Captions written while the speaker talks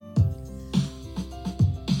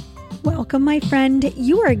Welcome, my friend.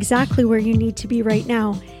 You are exactly where you need to be right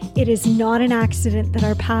now. It is not an accident that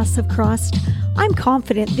our paths have crossed. I'm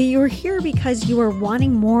confident that you're here because you are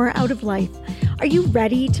wanting more out of life. Are you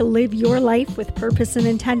ready to live your life with purpose and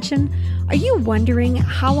intention? Are you wondering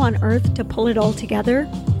how on earth to pull it all together?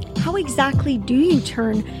 How exactly do you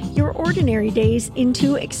turn your ordinary days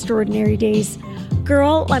into extraordinary days?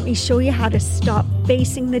 Girl, let me show you how to stop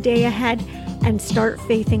facing the day ahead and start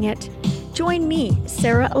faithing it. Join me,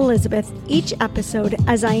 Sarah Elizabeth, each episode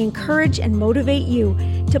as I encourage and motivate you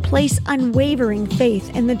to place unwavering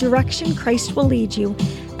faith in the direction Christ will lead you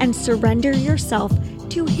and surrender yourself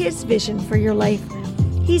to His vision for your life.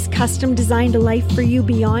 He's custom designed a life for you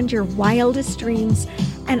beyond your wildest dreams,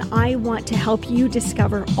 and I want to help you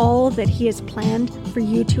discover all that He has planned for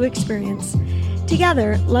you to experience.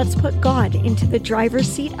 Together, let's put God into the driver's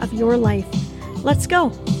seat of your life. Let's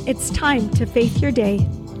go. It's time to faith your day.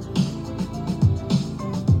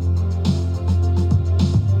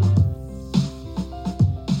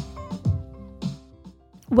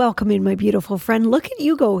 Welcome in, my beautiful friend. Look at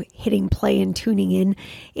you go hitting play and tuning in.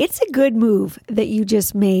 It's a good move that you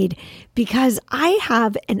just made because I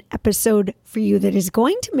have an episode for you that is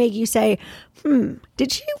going to make you say,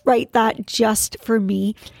 did you write that just for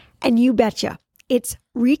me? And you betcha. It's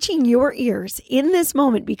reaching your ears in this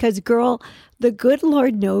moment because, girl, the good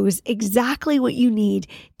Lord knows exactly what you need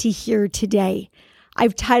to hear today.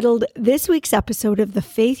 I've titled this week's episode of the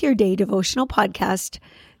Faith Your Day devotional podcast,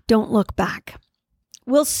 Don't Look Back.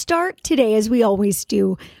 We'll start today, as we always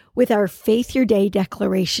do, with our Faith Your Day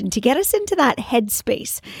declaration to get us into that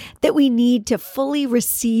headspace that we need to fully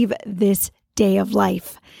receive this day of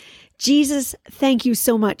life. Jesus, thank you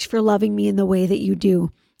so much for loving me in the way that you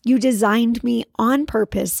do. You designed me on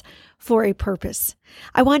purpose for a purpose.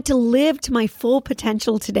 I want to live to my full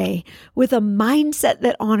potential today with a mindset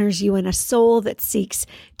that honors you and a soul that seeks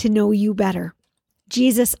to know you better.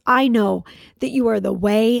 Jesus, I know that you are the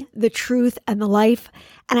way, the truth, and the life,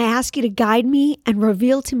 and I ask you to guide me and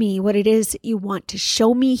reveal to me what it is that you want to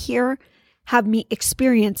show me here, have me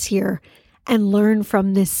experience here, and learn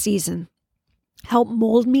from this season. Help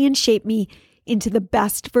mold me and shape me into the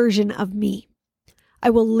best version of me.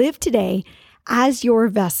 I will live today as your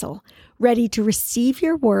vessel, ready to receive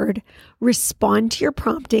your word, respond to your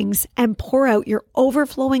promptings, and pour out your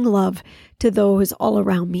overflowing love to those all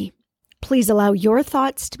around me. Please allow your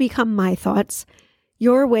thoughts to become my thoughts,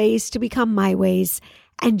 your ways to become my ways,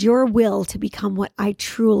 and your will to become what I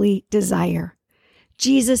truly desire.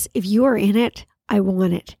 Jesus, if you are in it, I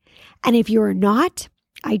want it. And if you are not,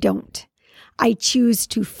 I don't. I choose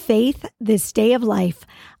to faith this day of life.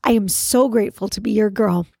 I am so grateful to be your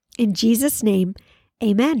girl. In Jesus' name,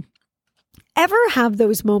 amen. Ever have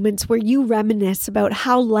those moments where you reminisce about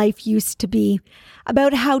how life used to be,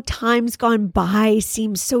 about how times gone by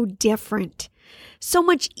seem so different, so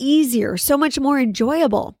much easier, so much more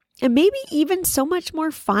enjoyable, and maybe even so much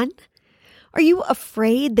more fun? Are you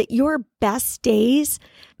afraid that your best days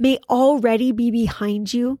may already be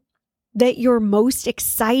behind you, that your most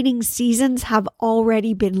exciting seasons have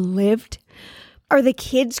already been lived? Are the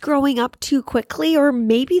kids growing up too quickly, or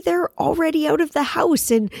maybe they're already out of the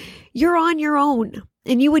house and you're on your own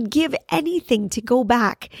and you would give anything to go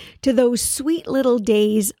back to those sweet little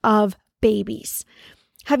days of babies?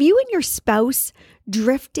 Have you and your spouse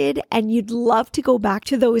drifted and you'd love to go back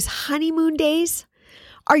to those honeymoon days?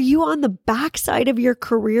 Are you on the backside of your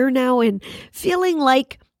career now and feeling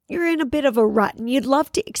like you're in a bit of a rut and you'd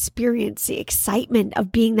love to experience the excitement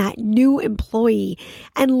of being that new employee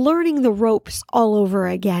and learning the ropes all over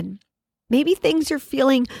again? Maybe things are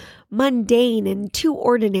feeling mundane and too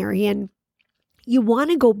ordinary and you want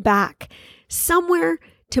to go back somewhere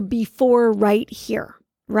to before right here,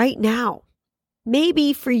 right now.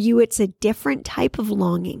 Maybe for you, it's a different type of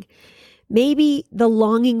longing. Maybe the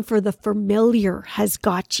longing for the familiar has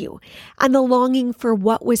got you, and the longing for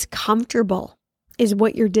what was comfortable is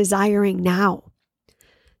what you're desiring now.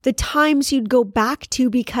 The times you'd go back to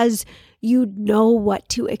because you'd know what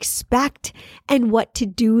to expect and what to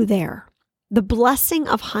do there. The blessing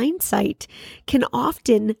of hindsight can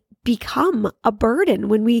often become a burden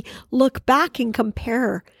when we look back and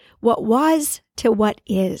compare what was to what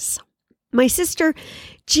is. My sister,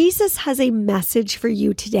 Jesus has a message for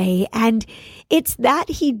you today, and it's that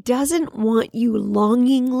He doesn't want you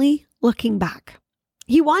longingly looking back.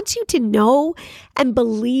 He wants you to know and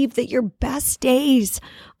believe that your best days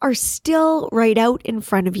are still right out in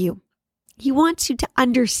front of you. He wants you to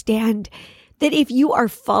understand that if you are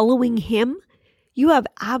following Him, you have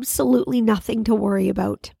absolutely nothing to worry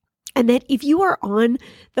about. And that if you are on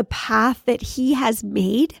the path that He has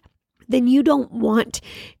made, then you don't want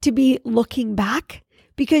to be looking back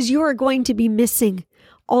because you are going to be missing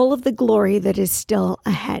all of the glory that is still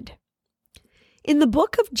ahead. In the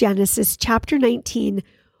book of Genesis, chapter 19,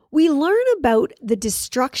 we learn about the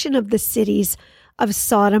destruction of the cities of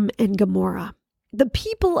Sodom and Gomorrah. The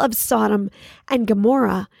people of Sodom and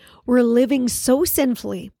Gomorrah were living so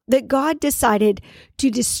sinfully that God decided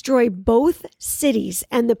to destroy both cities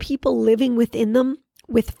and the people living within them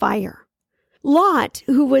with fire. Lot,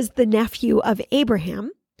 who was the nephew of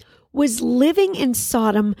Abraham, was living in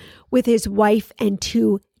Sodom with his wife and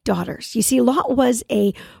 2 daughters. You see, Lot was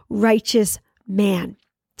a righteous man.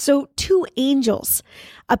 So 2 angels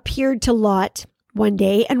appeared to Lot one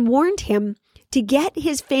day and warned him to get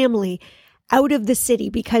his family out of the city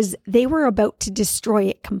because they were about to destroy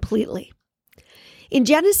it completely. In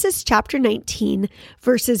Genesis chapter 19,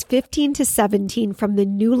 verses 15 to 17 from the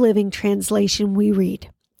New Living Translation, we read,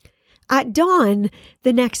 "At dawn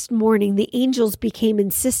the next morning, the angels became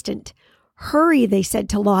insistent. 'Hurry,' they said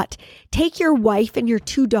to Lot, 'take your wife and your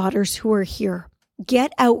 2 daughters who are here.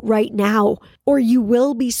 Get out right now, or you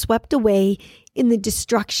will be swept away in the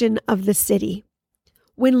destruction of the city.'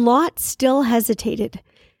 When Lot still hesitated,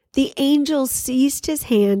 the angels seized his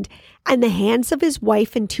hand and the hands of his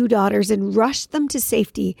wife and 2 daughters and rushed them to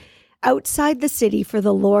safety outside the city, for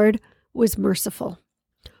the Lord was merciful.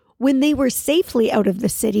 When they were safely out of the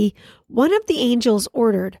city, one of the angels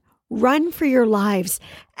ordered, 'Run for your lives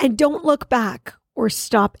and don't look back or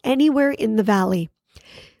stop anywhere in the valley.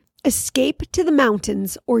 Escape to the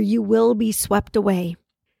mountains or you will be swept away.'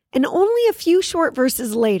 And only a few short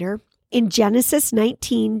verses later, in Genesis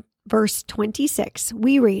 19, verse 26,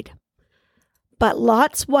 we read, 'But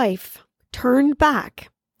Lot's wife turned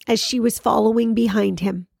back as she was following behind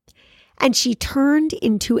him, and she turned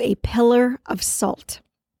into a pillar of salt.'"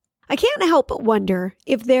 I can't help but wonder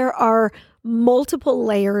if there are multiple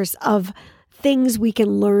layers of things we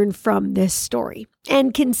can learn from this story.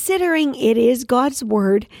 And considering it is God's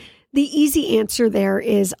word, the easy answer there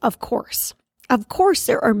is, of course. Of course,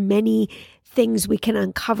 there are many things we can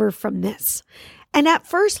uncover from this. And at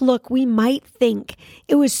first look, we might think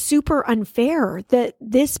it was super unfair that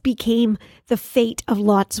this became the fate of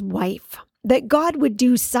Lot's wife, that God would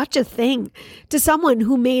do such a thing to someone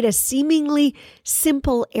who made a seemingly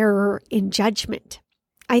simple error in judgment.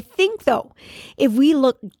 I think, though, if we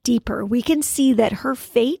look deeper, we can see that her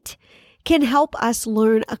fate can help us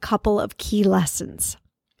learn a couple of key lessons,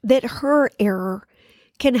 that her error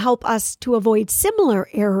can help us to avoid similar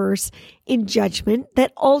errors in judgment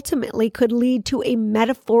that ultimately could lead to a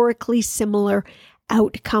metaphorically similar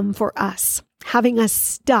outcome for us, having us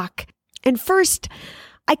stuck. And first,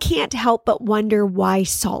 I can't help but wonder, why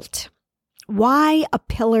salt? Why a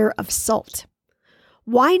pillar of salt?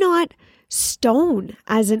 Why not stone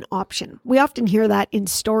as an option? We often hear that in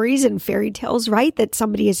stories and fairy tales, right? That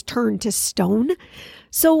somebody is turned to stone.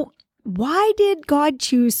 So why did God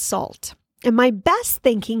choose salt? And my best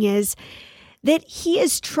thinking is that he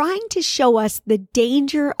is trying to show us the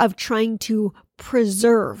danger of trying to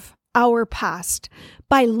preserve our past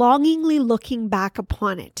by longingly looking back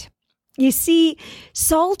upon it. You see,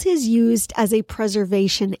 salt is used as a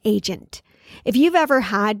preservation agent. If you've ever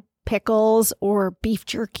had pickles or beef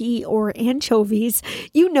jerky or anchovies,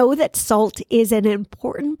 you know that salt is an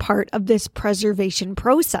important part of this preservation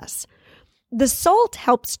process. The salt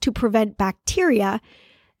helps to prevent bacteria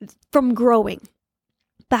from growing,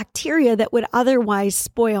 bacteria that would otherwise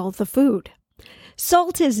spoil the food.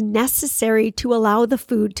 Salt is necessary to allow the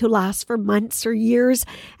food to last for months or years,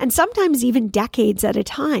 and sometimes even decades at a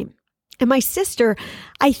time. And my sister,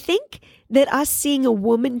 I think that us seeing a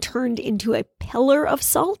woman turned into a pillar of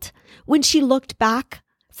salt when she looked back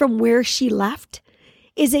from where she left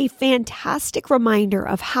is a fantastic reminder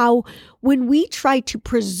of how when we try to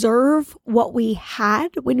preserve what we had,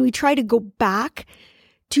 when we try to go back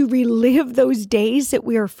to relive those days that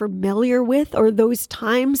we are familiar with, or those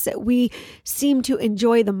times that we seem to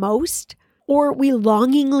enjoy the most, or we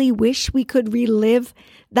longingly wish we could relive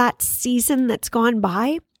that season that's gone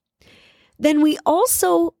by, then we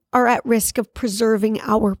also are at risk of preserving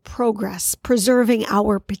our progress, preserving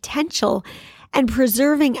our potential, and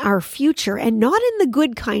preserving our future, and not in the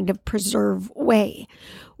good kind of preserve way.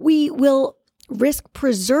 We will risk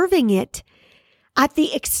preserving it at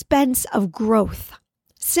the expense of growth,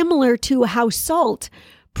 similar to how salt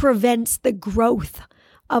prevents the growth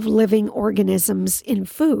of living organisms in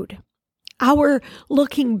food. Our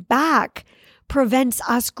looking back prevents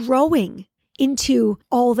us growing into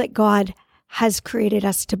all that God has created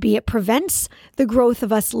us to be. It prevents the growth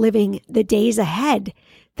of us living the days ahead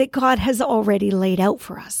that God has already laid out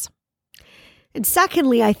for us. And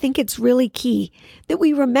secondly, I think it's really key that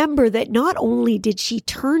we remember that not only did she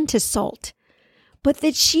turn to salt, but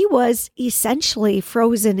that she was essentially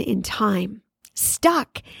frozen in time,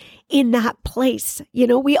 stuck in that place.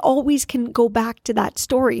 We always can go back to that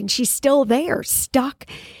story, and she's still there, stuck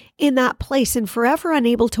in that place and forever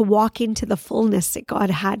unable to walk into the fullness that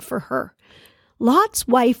God had for her. Lot's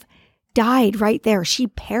wife died right there. She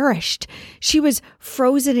perished. She was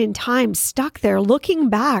frozen in time, stuck there, looking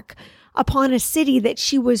back upon a city that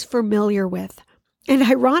she was familiar with. And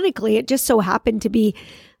ironically, it just so happened to be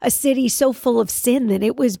a city so full of sin that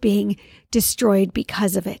it was being destroyed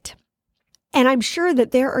because of it. And I'm sure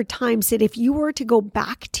that there are times that if you were to go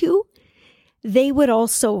back to, they would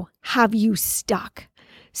also have you stuck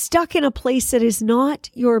in a place that is not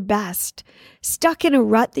your best, stuck in a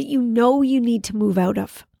rut that you know you need to move out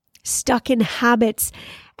of, stuck in habits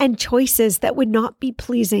and choices that would not be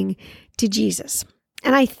pleasing to Jesus.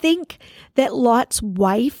 And I think that Lot's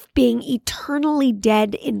wife being eternally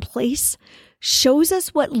dead in place shows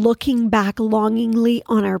us what looking back longingly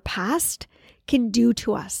on our past can do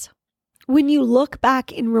to us. When you look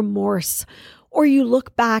back in remorse, or you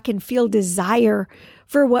look back and feel desire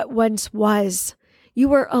for what once was,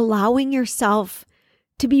 you are allowing yourself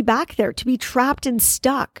to be back there, to be trapped and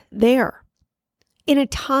stuck there in a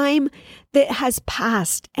time that has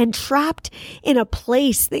passed and trapped in a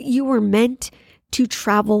place that you were meant to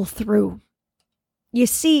travel through. You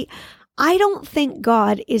see, I don't think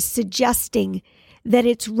God is suggesting that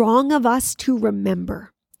it's wrong of us to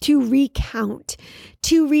remember, to recount,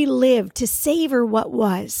 to relive, to savor what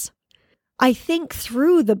was. I think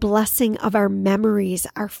through the blessing of our memories,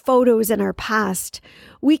 our photos, and our past,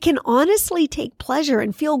 we can honestly take pleasure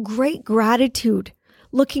and feel great gratitude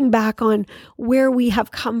looking back on where we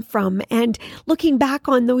have come from and looking back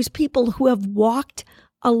on those people who have walked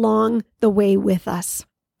along the way with us.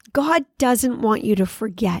 God doesn't want you to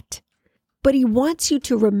forget, but He wants you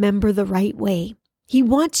to remember the right way. He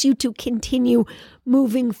wants you to continue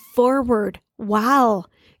moving forward while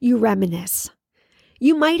you reminisce.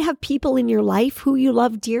 You might have people in your life who you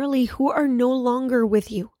love dearly who are no longer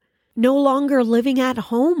with you, no longer living at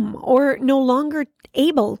home, or no longer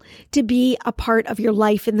able to be a part of your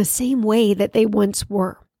life in the same way that they once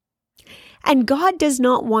were. And God does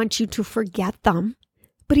not want you to forget them,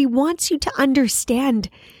 but He wants you to understand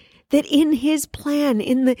that in His plan,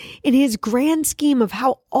 in His grand scheme of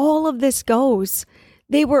how all of this goes,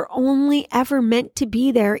 they were only ever meant to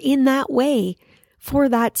be there in that way for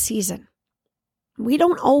that season. We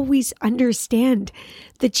don't always understand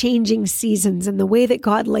the changing seasons and the way that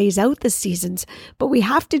God lays out the seasons, but we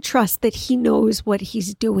have to trust that He knows what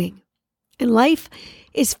He's doing. And life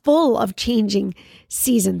is full of changing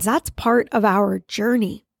seasons. That's part of our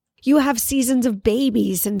journey. You have seasons of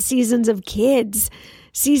babies and seasons of kids,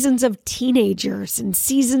 seasons of teenagers and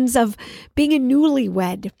seasons of being a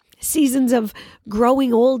newlywed, seasons of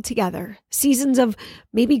growing old together, seasons of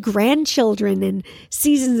maybe grandchildren and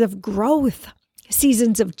seasons of growth,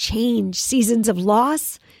 seasons of change, seasons of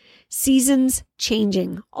loss, seasons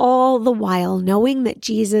changing, all the while knowing that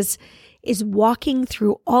Jesus is walking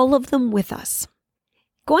through all of them with us.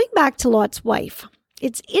 Going back to Lot's wife,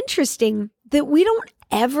 it's interesting that we don't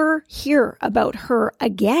ever hear about her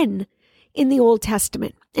again in the Old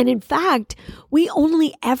Testament. And in fact, we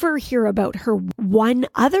only ever hear about her one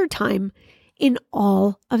other time in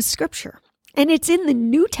all of Scripture. And it's in the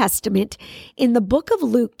New Testament, in the book of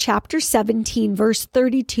Luke, chapter 17, verse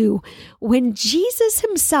 32, when Jesus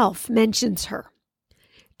Himself mentions her.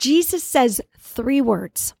 Jesus says 3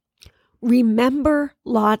 words, "Remember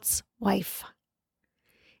Lot's wife."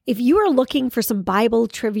 If you are looking for some Bible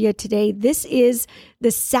trivia today, this is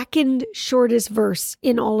the second shortest verse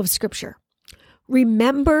in all of Scripture.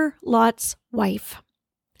 Remember Lot's wife.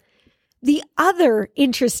 The other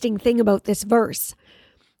interesting thing about this verse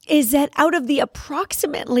is that out of the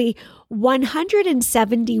approximately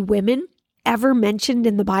 170 women ever mentioned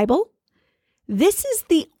in the Bible, this is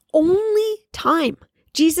the only time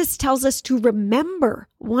Jesus tells us to remember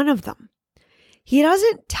one of them. He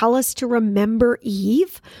doesn't tell us to remember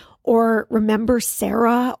Eve or remember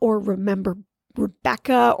Sarah or remember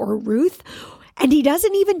Rebecca or Ruth. And He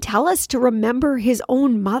doesn't even tell us to remember His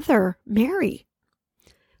own mother, Mary.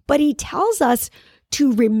 But He tells us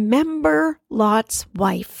to remember Lot's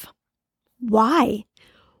wife. Why?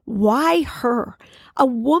 Why her? A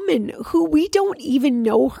woman who we don't even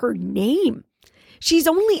know her name. She's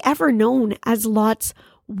only ever known as Lot's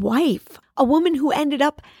wife. A woman who ended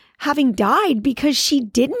up having died because she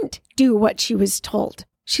didn't do what she was told.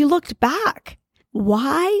 She looked back.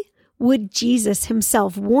 Why would Jesus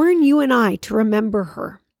Himself warn you and I to remember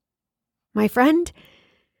her? My friend,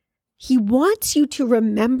 He wants you to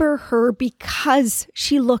remember her because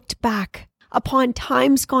she looked back. upon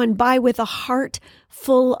times gone by with a heart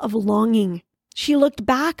full of longing. She looked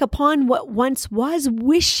back upon what once was,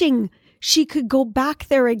 wishing she could go back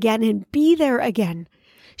there again and be there again.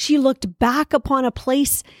 She looked back upon a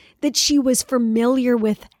place that she was familiar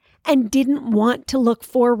with and didn't want to look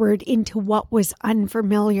forward into what was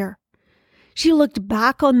unfamiliar. She looked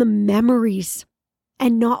back on the memories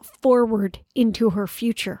and not forward into her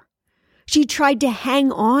future. She tried to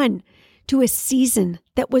hang on to a season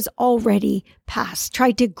that was already past,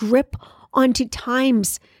 tried to grip onto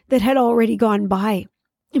times that had already gone by.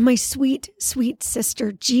 And my sweet, sweet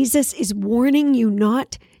sister, Jesus is warning you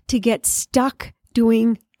not to get stuck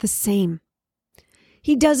doing the same.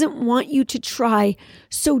 He doesn't want you to try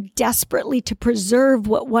so desperately to preserve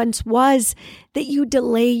what once was that you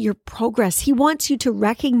delay your progress. He wants you to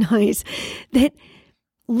recognize that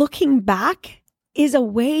looking back is a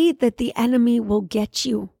way that the enemy will get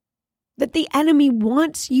you, that the enemy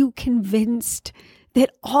wants you convinced that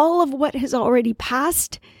all of what has already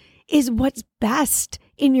passed is what's best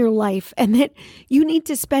in your life, and that you need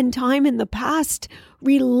to spend time in the past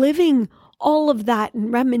reliving all of that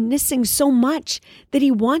and reminiscing so much that he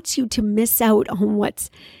wants you to miss out on what's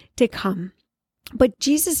to come. But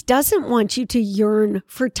Jesus doesn't want you to yearn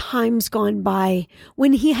for times gone by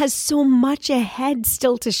when he has so much ahead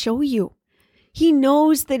still to show you. He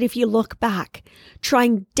knows that if you look back,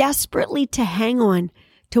 trying desperately to hang on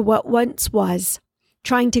to what once was,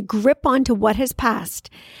 trying to grip onto what has passed,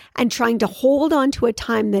 and trying to hold on to a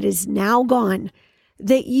time that is now gone,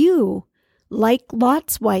 that you, like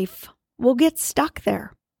Lot's wife, will get stuck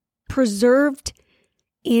there, preserved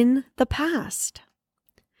in the past.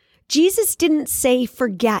 Jesus didn't say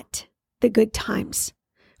forget the good times,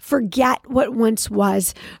 forget what once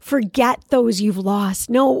was, forget those you've lost.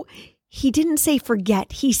 No, he didn't say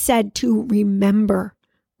forget. He said to remember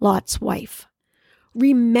Lot's wife.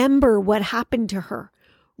 Remember what happened to her.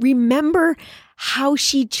 Remember how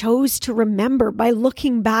she chose to remember by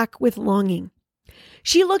looking back with longing.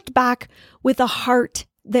 She looked back with a heart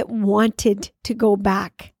that wanted to go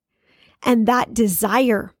back. And that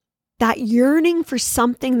desire, that yearning for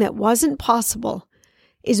something that wasn't possible,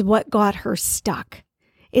 is what got her stuck.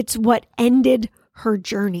 It's what ended her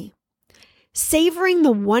journey. Savoring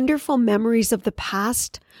the wonderful memories of the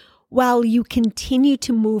past while you continue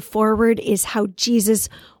to move forward is how Jesus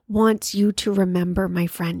wants you to remember, my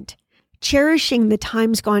friend. Cherishing the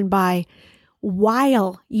times gone by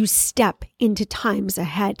while you step into times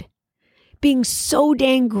ahead. Being so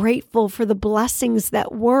dang grateful for the blessings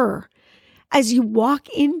that were as you walk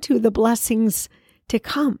into the blessings to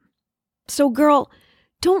come. So girl,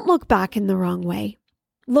 don't look back in the wrong way.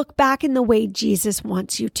 Look back in the way Jesus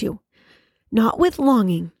wants you to. Not with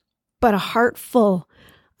longing, but a heart full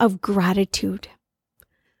of gratitude.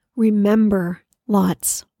 Remember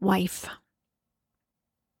Lot's wife.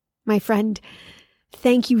 My friend,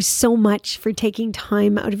 thank you so much for taking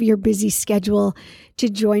time out of your busy schedule to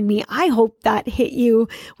join me. I hope that hit you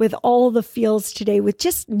with all the feels today, with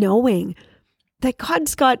just knowing that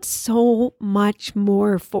God's got so much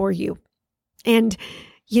more for you. And,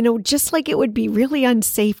 just like it would be really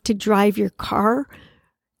unsafe to drive your car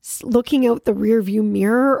looking out the rearview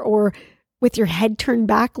mirror, or with your head turned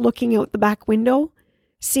back, looking out the back window,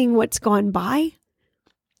 seeing what's gone by,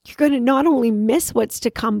 you're going to not only miss what's to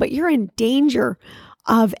come, but you're in danger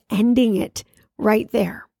of ending it right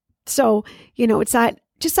there. So, it's that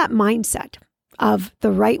mindset of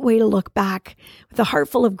the right way to look back with a heart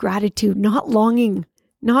full of gratitude, not longing,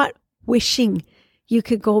 not wishing you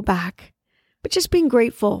could go back, but just being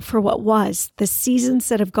grateful for what was, the seasons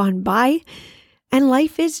that have gone by. And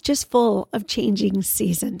life is just full of changing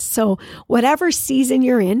seasons. So whatever season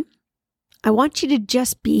you're in, I want you to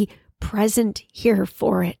just be present here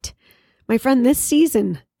for it. My friend, this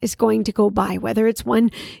season is going to go by, whether it's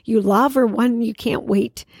one you love or one you can't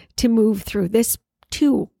wait to move through. This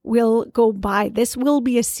too will go by. This will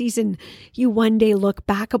be a season you one day look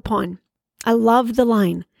back upon. I love the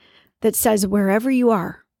line that says, wherever you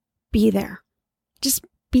are, be there. Just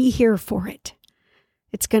be here for it.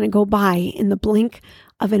 It's going to go by in the blink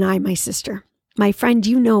of an eye, my sister. My friend,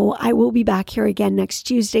 I will be back here again next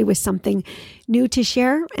Tuesday with something new to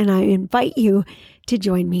share, and I invite you to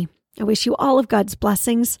join me. I wish you all of God's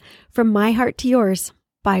blessings from my heart to yours.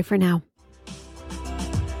 Bye for now.